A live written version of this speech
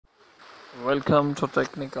Welcome to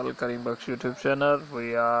Technical Karim YouTube channel.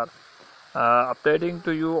 We are updating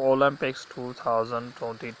to you Olympics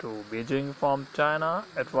 2022 Beijing from China.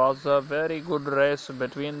 It was a very good race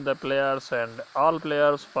between the players and all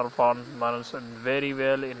players performed very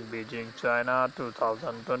well in Beijing, China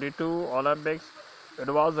 2022 Olympics. It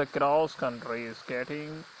was a cross country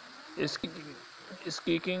skating,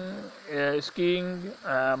 skiing, skiing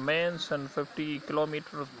men's and 50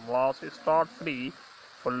 kilometers was start free.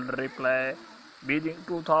 Full replay. Beijing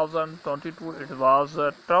 2022. It was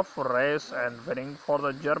a tough race and winning for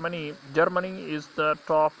the Germany. Germany is the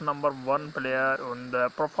top number one player in the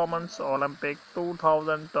Performance Olympic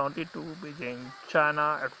 2022 Beijing,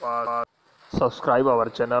 China. It was. Subscribe our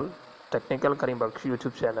channel, Technical Karim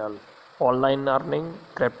YouTube channel. Online earning,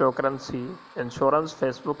 cryptocurrency, insurance,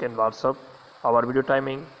 Facebook and WhatsApp. Our video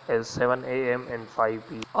timing is 7 a.m. and 5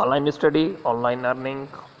 p.m. Online study, online earning,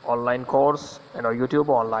 online course, and YouTube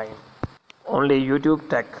online. Only YouTube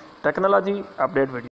Technology update video.